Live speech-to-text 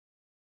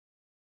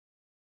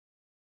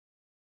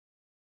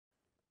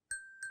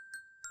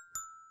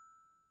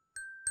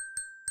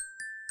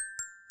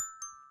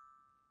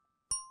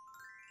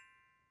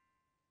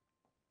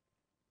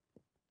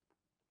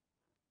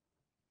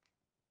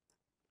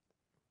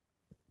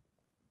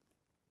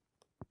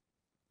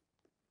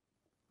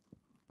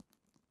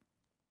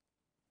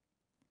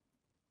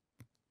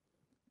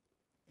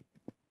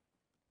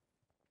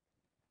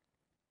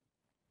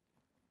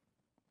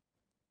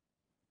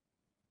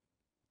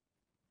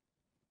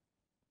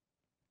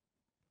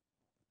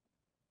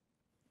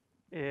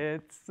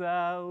It's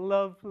a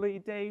lovely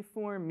day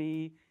for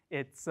me.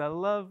 It's a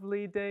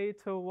lovely day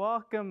to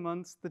walk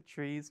amongst the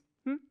trees.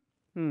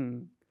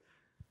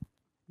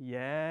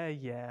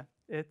 Yeah.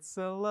 It's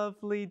a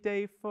lovely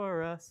day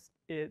for us.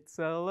 It's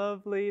a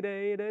lovely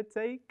day to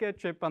take a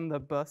trip on the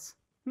bus.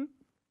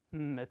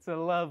 It's a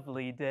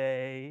lovely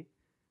day.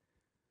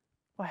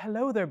 Why,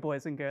 hello there,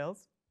 boys and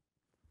girls.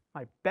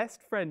 My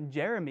best friend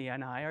Jeremy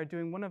and I are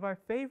doing one of our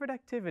favorite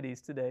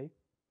activities today.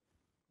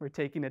 We're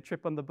taking a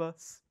trip on the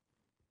bus.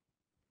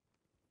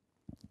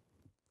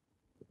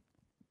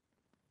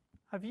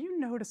 Have you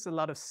noticed a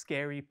lot of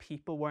scary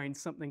people wearing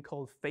something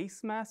called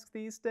face masks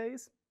these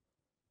days?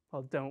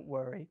 Well, don't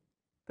worry.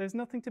 There's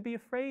nothing to be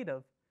afraid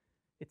of.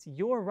 It's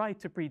your right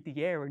to breathe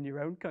the air in your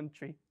own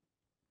country.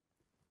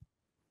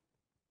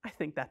 I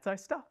think that's our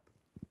stop.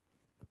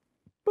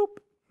 Boop.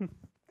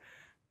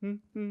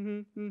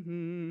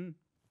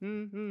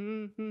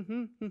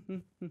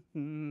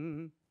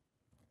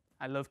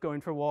 I love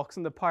going for walks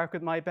in the park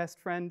with my best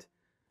friend.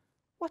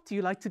 What do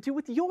you like to do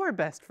with your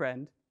best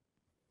friend?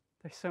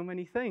 There's so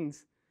many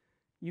things.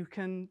 You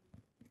can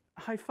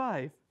high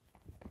five.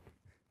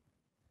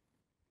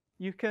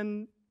 You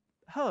can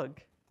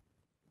hug.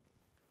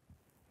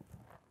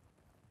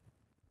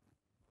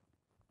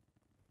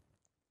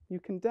 You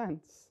can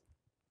dance.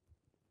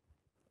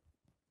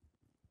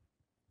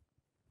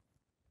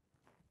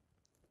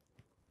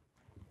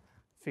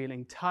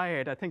 Feeling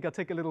tired, I think I'll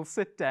take a little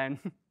sit down.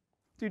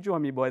 Do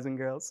join me, boys and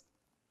girls.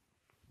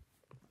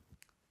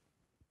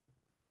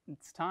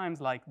 It's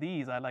times like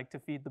these I like to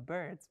feed the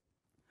birds.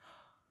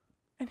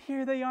 And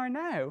here they are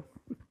now.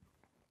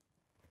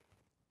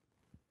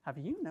 Have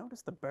you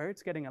noticed the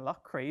birds getting a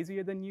lot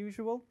crazier than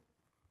usual?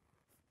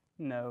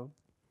 No,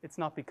 it's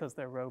not because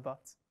they're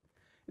robots.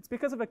 It's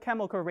because of a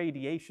chemical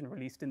radiation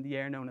released in the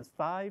air known as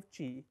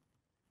 5G.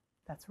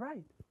 That's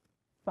right,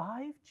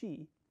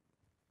 5G.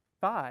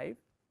 5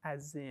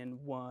 as in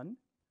 1,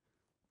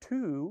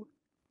 2,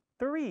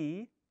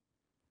 3,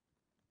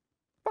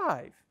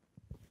 5.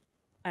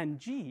 And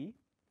G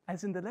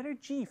as in the letter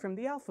G from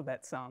the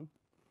alphabet song.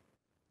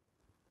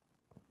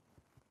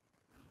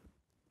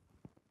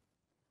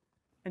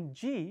 And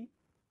G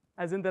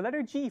as in the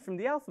letter G from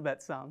the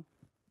alphabet song.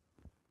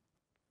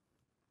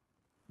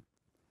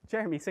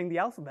 Jeremy, sing the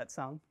alphabet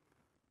song.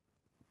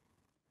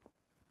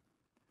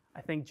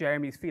 I think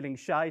Jeremy's feeling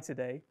shy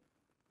today.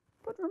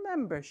 But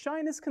remember,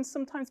 shyness can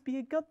sometimes be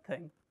a good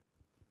thing.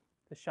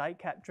 The shy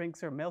cat drinks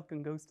her milk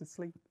and goes to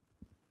sleep.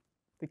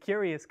 The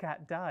curious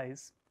cat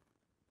dies.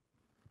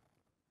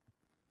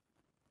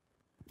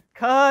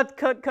 Cut.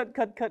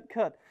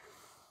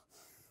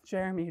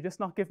 Jeremy, you're just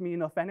not giving me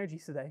enough energy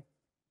today.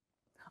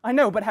 I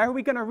know, but how are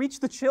we going to reach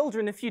the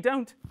children if you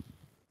don't?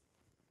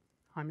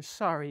 I'm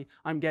sorry,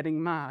 I'm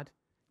getting mad.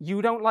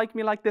 You don't like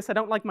me like this. I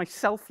don't like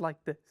myself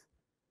like this.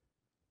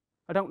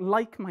 I don't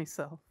like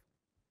myself.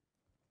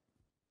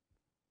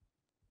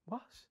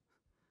 What?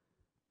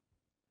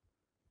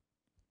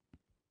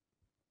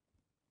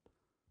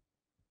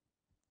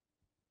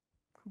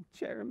 Oh,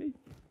 Jeremy,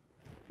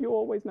 you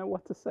always know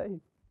what to say.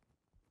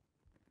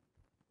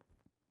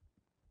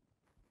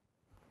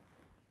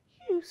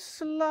 You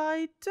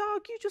sly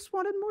dog, you just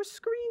wanted more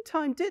screen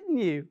time, didn't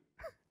you?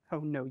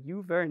 Oh no,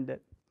 you've earned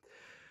it.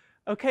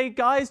 Okay,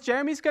 guys,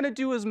 Jeremy's going to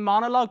do his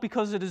monologue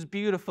because it is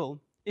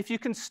beautiful. If you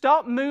can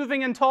stop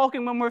moving and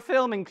talking when we're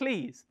filming,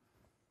 please.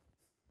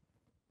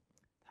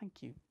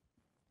 Thank you.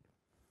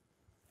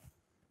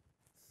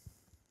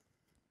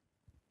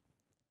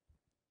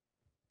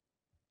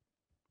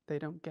 They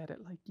don't get it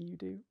like you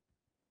do.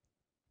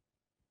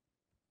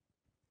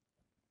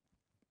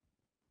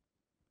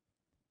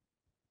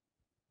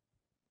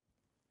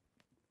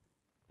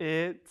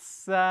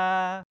 It's